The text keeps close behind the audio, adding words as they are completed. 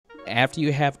after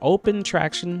you have open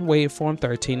Tracktion Waveform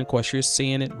 13, of course, you're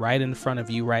seeing it right in front of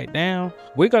you right now.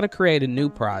 We're going to create a new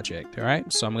project, all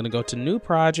right? So I'm going to go to New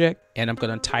Project, and I'm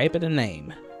going to type in a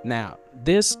name. Now,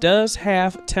 this does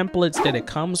have templates that it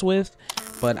comes with,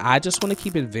 but I just want to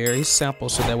keep it very simple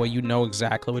so that way you know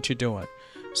exactly what you're doing.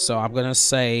 So I'm going to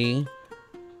say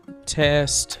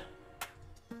Test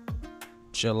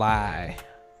July,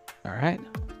 all right?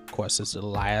 Of course, it's the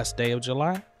last day of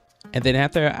July. And then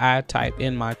after I type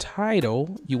in my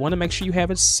title, you want to make sure you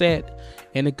have it set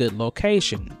in a good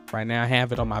location. Right now I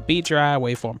have it on my B drive,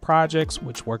 Waveform Projects,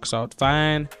 which works out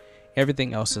fine.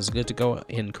 Everything else is good to go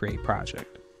in Create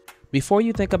Project. Before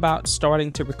you think about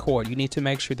starting to record, you need to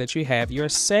make sure that you have your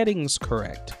settings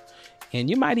correct. And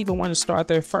you might even want to start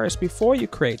there first before you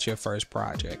create your first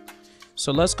project.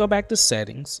 So let's go back to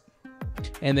settings.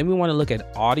 And then we want to look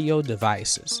at audio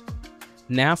devices.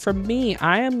 Now for me,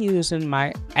 I am using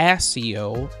my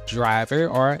ASIO driver,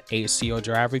 or ACO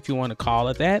driver if you want to call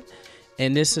it that.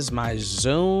 And this is my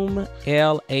Zoom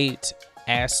L8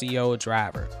 ASIO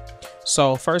driver.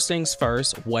 So first things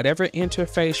first, whatever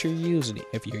interface you're using,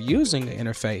 if you're using the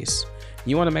interface,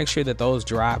 you want to make sure that those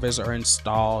drivers are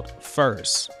installed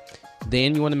first.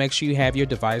 Then you want to make sure you have your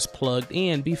device plugged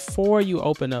in before you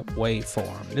open up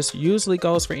Waveform. This usually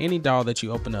goes for any DAW that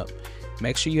you open up.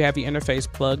 Make sure you have your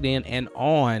interface plugged in and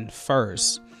on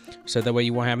first, so that way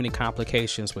you won't have any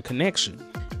complications with connection.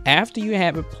 After you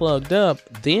have it plugged up,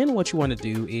 then what you want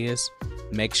to do is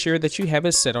make sure that you have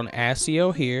it set on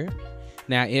ASIO here.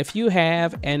 Now, if you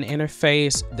have an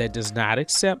interface that does not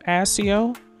accept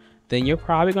ASIO, then you're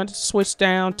probably going to switch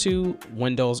down to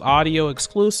Windows Audio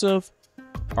Exclusive,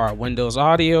 or Windows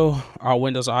Audio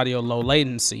Low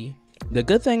Latency. The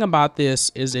good thing about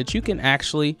this is that you can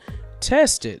actually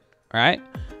test it, right?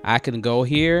 I can go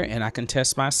here and I can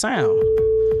test my sound,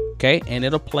 okay? And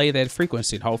it'll play that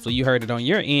frequency. Hopefully you heard it on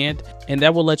your end, and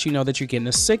that will let you know that you're getting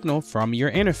a signal from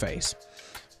your interface.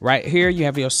 Right here, you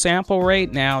have your sample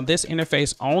rate. Now, this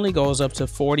interface only goes up to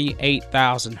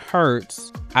 48,000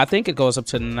 Hertz. I think it goes up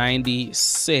to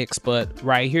 96, but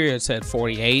right here it's at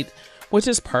 48, which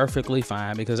is perfectly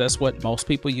fine because that's what most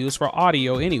people use for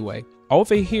audio anyway.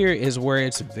 Over here is where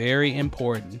it's very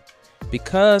important,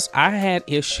 because I had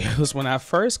issues when I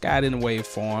first got in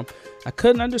Waveform. I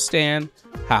couldn't understand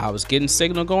how I was getting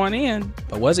signal going in,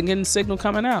 but wasn't getting signal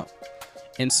coming out.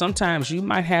 And sometimes you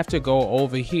might have to go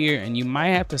over here and you might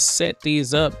have to set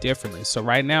these up differently. So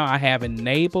right now I have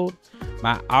enabled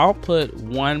my output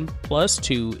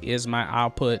 1+2 is my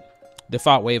output,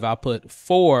 default wave output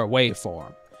for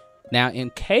Waveform. Now in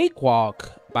Cakewalk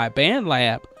by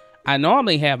BandLab, I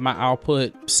normally have my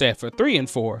output set for 3 and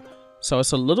 4. So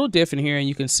it's a little different here, and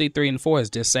you can see 3 and 4 is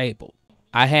disabled.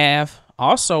 I have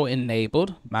also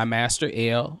enabled my Master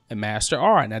L and Master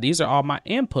R. Now these are all my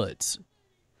inputs.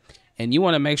 And you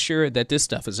want to make sure that this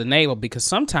stuff is enabled, because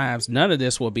sometimes none of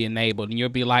this will be enabled and you'll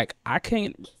be like, I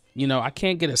can't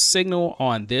get a signal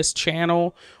on this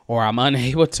channel, or I'm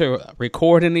unable to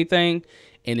record anything.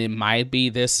 And it might be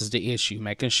this is the issue,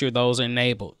 making sure those are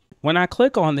enabled. When I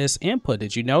click on this input,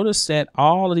 did you notice that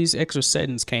all of these extra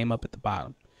settings came up at the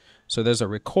bottom? So there's a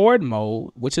record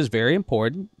mode, which is very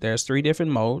important. There's 3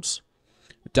 different modes.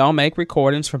 Don't make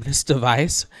recordings from this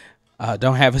device.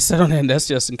 Don't have it set on that. That's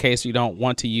just in case you don't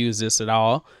want to use this at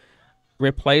all.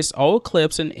 Replace old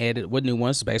clips and edit with new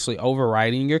ones, basically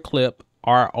overwriting your clip,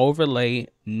 or overlay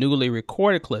newly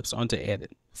recorded clips onto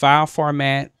edit. File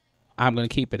format, I'm going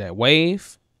to keep it at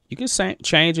WAV. You can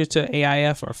change it to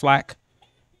AIF or FLAC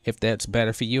if that's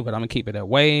better for you, but I'm going to keep it at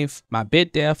WAV. My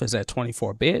bit depth is at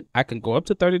 24-bit. I can go up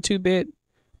to 32-bit,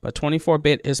 but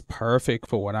 24-bit is perfect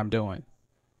for what I'm doing.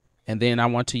 And then I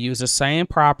want to use the same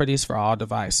properties for all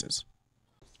devices.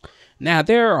 Now,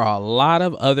 there are a lot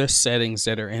of other settings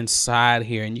that are inside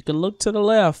here, and you can look to the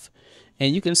left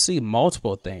and you can see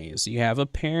multiple things. You have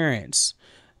appearance.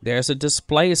 There's a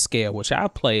display scale, which I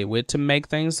play with to make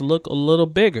things look a little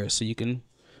bigger. So you can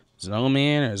zoom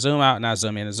in or zoom out, not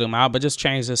zoom in or zoom out, but just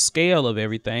change the scale of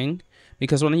everything.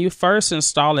 Because when you first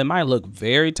install it, might look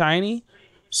very tiny.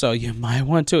 So you might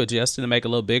want to adjust it to make it a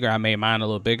little bigger. I made mine a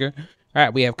little bigger. All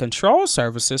right, we have control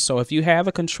surfaces. So if you have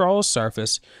a control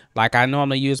surface, like I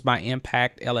normally use my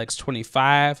Impact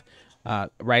LX25,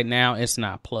 right now it's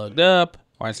not plugged up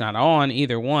or it's not on,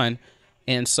 either one.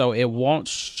 And so it won't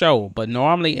show, but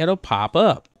normally it'll pop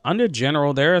up. Under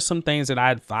general, there are some things that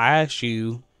I advise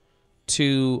you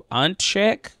to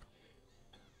uncheck.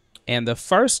 And the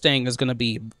first thing is going to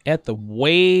be at the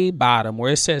way bottom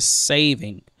where it says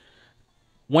saving.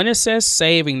 When it says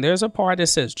saving, there's a part that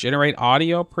says generate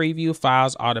audio preview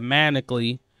files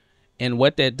automatically. And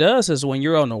what that does is when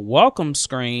you're on the welcome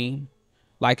screen,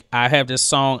 like I have this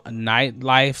song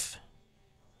Nightlife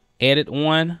edit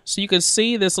on. So you can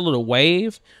see this little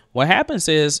wave. What happens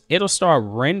is it'll start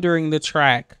rendering the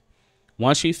track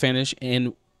once you finish,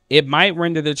 and it might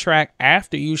render the track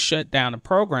after you shut down the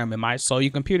program. It might slow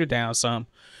your computer down some.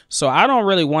 So I don't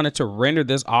really want it to render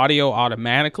this audio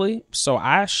automatically. So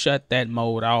I shut that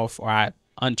mode off, or I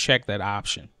uncheck that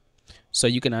option. So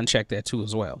you can uncheck that too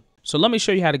as well. So let me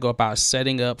show you how to go about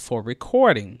setting up for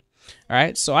recording. All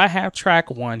right, so I have track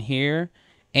 1 here,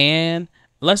 and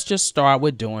let's just start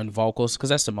with doing vocals because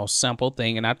that's the most simple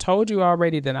thing. And I told you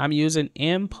already that I'm using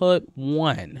input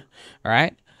 1. All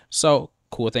right, so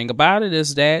cool thing about it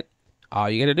is that all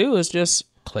you got to do is just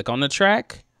click on the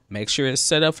track, make sure it's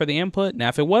set up for the input. Now,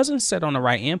 if it wasn't set on the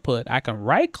right input, I can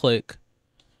right click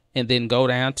and then go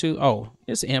down to, oh,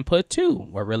 it's input 2.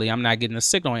 Well, really, I'm not getting a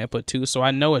signal on input 2, so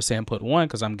I know it's input 1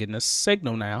 because I'm getting a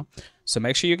signal now. So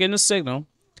make sure you're getting a signal.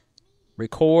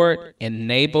 Record,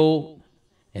 enable,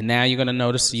 and now you're going to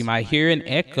notice you might hear an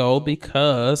echo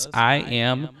because I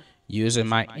am using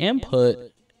my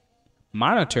input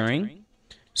monitoring.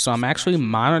 So I'm actually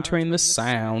monitoring the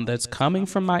sound that's coming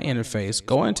from my interface,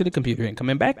 going to the computer and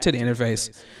coming back to the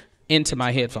interface into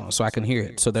my headphones so I can hear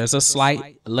it. So there's a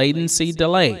slight latency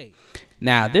delay.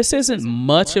 Now, this isn't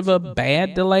much of a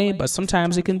bad delay, but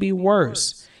sometimes it can be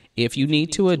worse. If you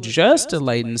need to adjust the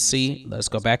latency, let's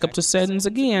go back up to settings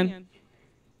again.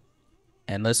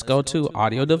 And let's go to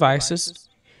audio devices.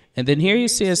 And then here you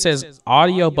see it says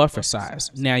audio buffer size.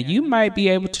 Now, you might be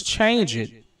able to change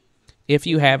it if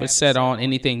you have it set on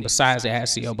anything besides the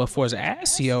ASIO. But for the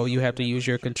ASIO, you have to use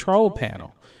your control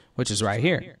panel, which is right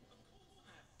here.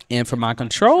 And for my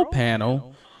control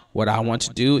panel, what I want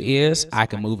to do is I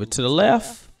can move it to the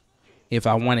left if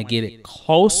I want to get it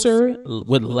closer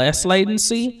with less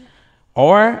latency,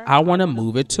 or I want to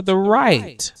move it to the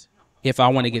right if I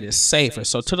want to get it safer.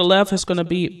 So to the left is going to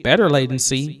be better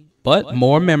latency, but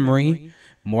more memory,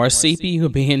 more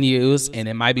CPU being used, and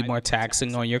it might be more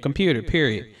taxing on your computer,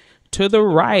 period. To the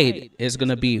right is going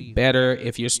to be better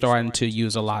if you're starting to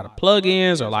use a lot of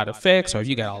plugins or a lot of effects, or if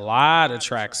you got a lot of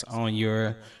tracks on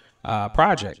your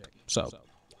project. So, all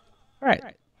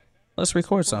right, let's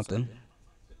record something.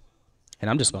 And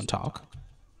I'm just going to talk.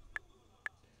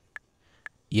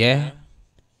 Yeah,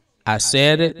 I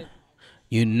said it.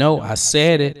 You know I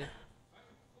said it.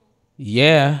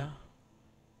 Yeah,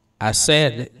 I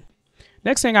said it.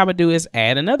 Next thing I would do is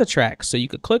add another track. So you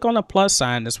could click on the plus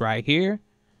sign that's right here,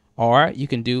 or you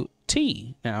can do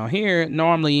T. Now here,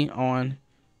 normally on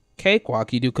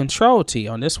Cakewalk, you do Control T.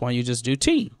 On this one, you just do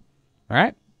T. All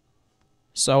right.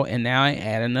 So, and now I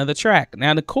add another track.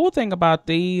 Now, the cool thing about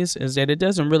these is that it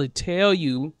doesn't really tell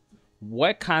you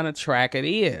what kind of track it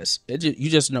is. You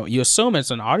just know, you assume it's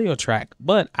an audio track,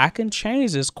 but I can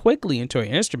change this quickly into an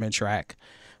instrument track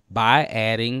by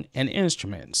adding an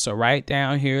instrument. So right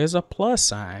down here is a plus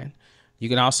sign. You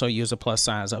can also use the plus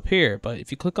signs up here, but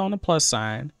if you click on the plus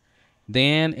sign,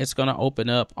 then it's going to open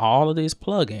up all of these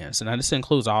plugins. And now this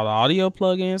includes all the audio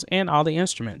plugins and all the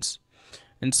instruments.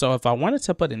 And so if I wanted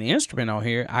to put an instrument on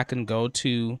here, I can go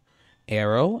to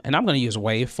Arrow, and I'm going to use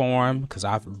Waveform because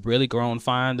I've really grown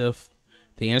fond of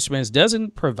the instruments.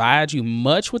 Doesn't provide you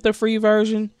much with the free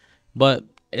version, but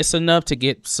it's enough to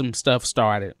get some stuff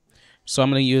started. So I'm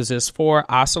going to use this for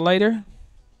oscillator.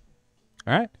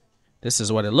 All right. This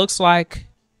is what it looks like.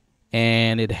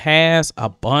 And it has a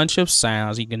bunch of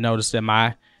sounds. You can notice that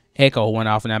my echo went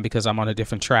off now because I'm on a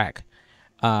different track,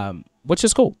 which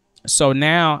is cool. So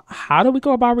now, how do we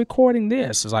go about recording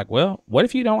this? It's like, well, what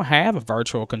if you don't have a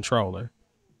virtual controller?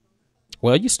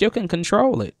 Well, you still can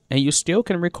control it, and you still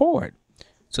can record.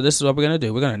 So this is what we're going to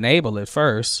do. We're going to enable it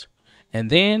first, and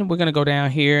then we're going to go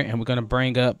down here, and we're going to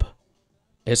bring up,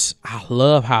 I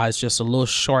love how it's just a little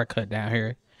shortcut down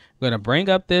here. We're going to bring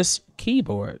up this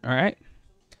keyboard, all right?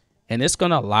 And it's going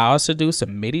to allow us to do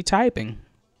some MIDI typing.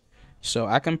 So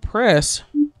I can press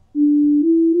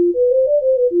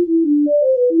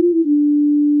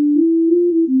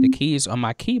the keys on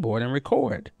my keyboard and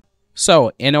record.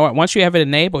 So once you have it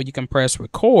enabled, you can press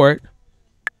record.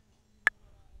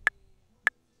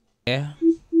 Yeah,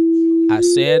 I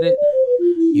said it.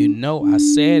 You know I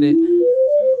said it.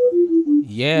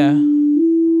 Yeah,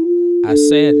 I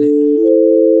said it.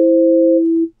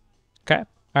 Okay,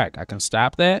 all right, I can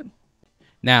stop that.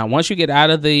 Now, once you get out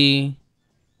of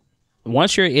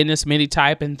once you're in this MIDI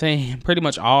typing thing, pretty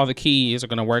much all the keys are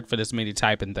going to work for this MIDI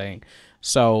typing thing.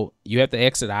 So you have to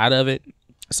exit out of it.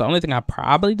 It's the only thing I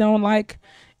probably don't like.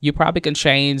 You probably can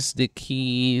change the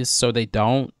keys so they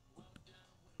don't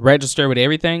register with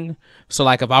everything. So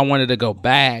like if I wanted to go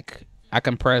back I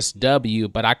can press W,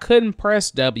 but I couldn't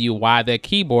press W while the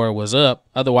keyboard was up.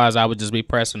 Otherwise, I would just be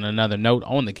pressing another note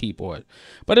on the keyboard.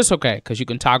 But it's okay, because you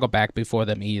can toggle back before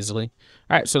them easily.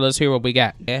 All right, so let's hear what we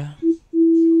got. Yeah,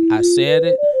 I said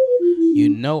it. You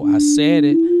know I said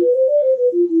it.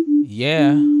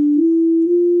 Yeah,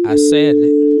 I said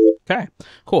it. Okay,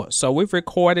 cool. So we've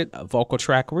recorded a vocal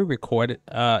track. We recorded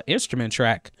instrument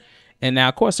track. And now,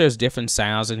 of course, there's different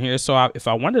sounds in here. So if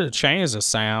I wanted to change the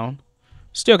sound,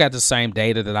 still got the same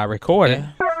data that I recorded.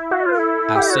 Yeah.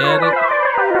 I said it.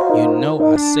 You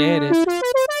know I said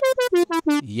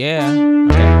it. Yeah.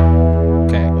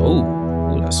 Okay.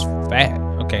 Ooh, that's fat.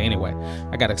 Okay, anyway,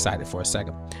 I got excited for a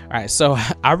second. All right, so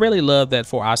I really love that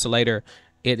for oscillator.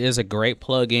 It is a great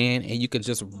plug-in, and you can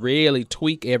just really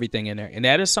tweak everything in there. And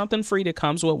that is something free that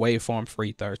comes with Waveform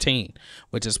Free 13,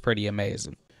 which is pretty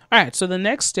amazing. All right, so the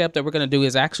next step that we're going to do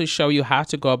is actually show you how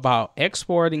to go about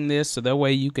exporting this so that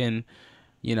way you can,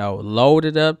 you know, load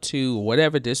it up to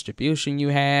whatever distribution you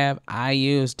have. I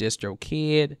use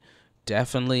DistroKid.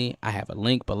 Definitely, I have a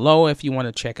link below if you want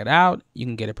to check it out. You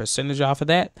can get a percentage off of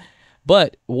that.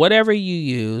 But whatever you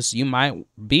use, you might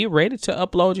be ready to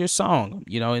upload your song,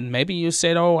 you know, and maybe you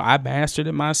said, oh, I mastered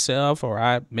it myself or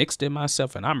I mixed it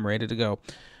myself and I'm ready to go.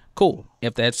 Cool.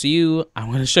 If that's you, I'm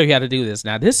going to show you how to do this.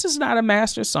 Now, this is not a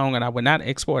master song and I would not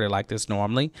export it like this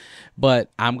normally,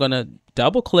 but I'm going to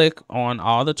double click on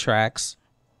all the tracks.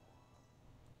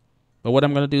 But what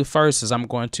I'm going to do first is I'm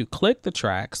going to click the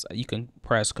tracks. You can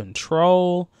press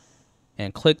Control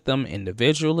and click them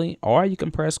individually, or you can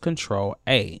press Control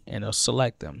A and it'll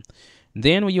select them.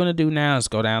 Then what you want to do now is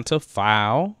go down to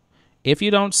File. If you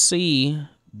don't see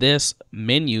this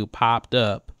menu popped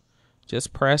up,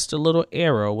 just press the little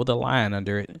arrow with a line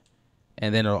under it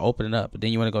and then it'll open it up.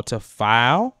 Then you want to go to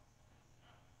File,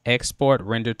 Export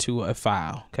Render to a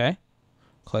File. Okay,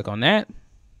 click on that.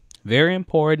 Very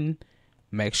important.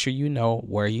 Make sure you know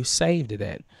where you saved it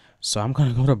at. So I'm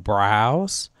going to go to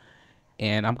Browse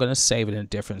and I'm going to save it in a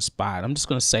different spot. I'm just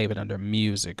going to save it under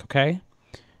Music, okay?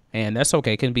 And that's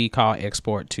okay. It can be called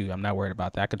Export too. I'm not worried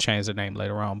about that. I can change the name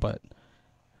later on. But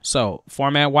so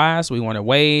format-wise, we want a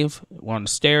wave, we want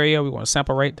a stereo, we want a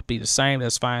sample rate to be the same.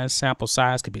 That's fine. Sample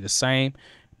size could be the same.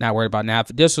 Not worried about now. If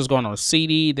this was going on a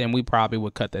CD, then we probably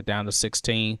would cut that down to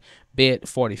 16-bit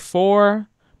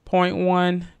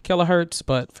 44.1 kilohertz.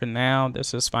 But for now,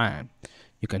 this is fine.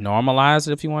 You can normalize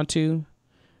it if you want to.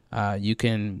 You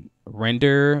can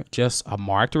render just a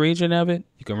marked region of it.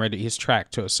 You can render each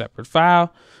track to a separate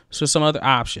file. So some other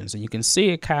options, and you can see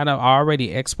it kind of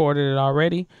already exported it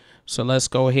already. So let's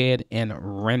go ahead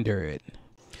and render it.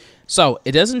 So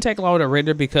it doesn't take long to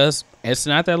render because it's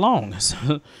not that long.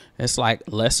 It's like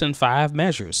less than 5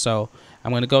 measures. So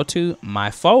I'm going to go to my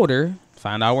folder,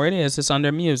 find out where it is. It's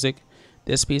under Music,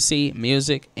 this PC,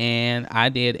 Music, and I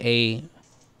did a,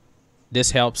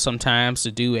 this helps sometimes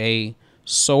to do a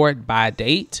sort by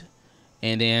date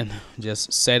and then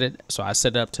just set it. So I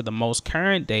set it up to the most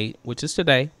current date, which is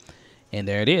today. And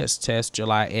there it is, test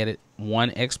July edit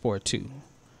 1 export 2.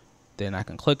 Then I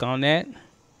can click on that.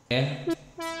 Yeah,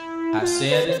 I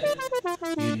said it.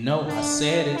 You know I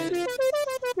said it.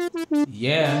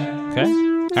 Yeah. Okay.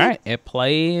 All right. It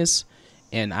plays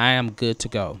and I am good to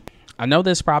go. I know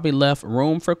this probably left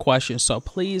room for questions, so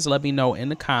please let me know in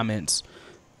the comments,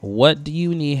 what do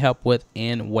you need help with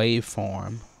in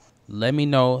Waveform? Let me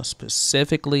know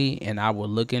specifically and I will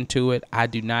look into it. I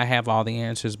do not have all the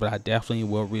answers, but I definitely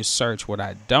will research what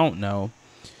I don't know.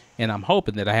 And I'm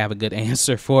hoping that I have a good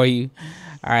answer for you.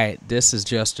 All right, this is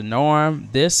Just a Norm.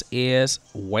 This is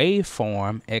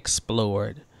Waveform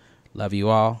Explored. Love you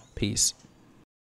all. Peace.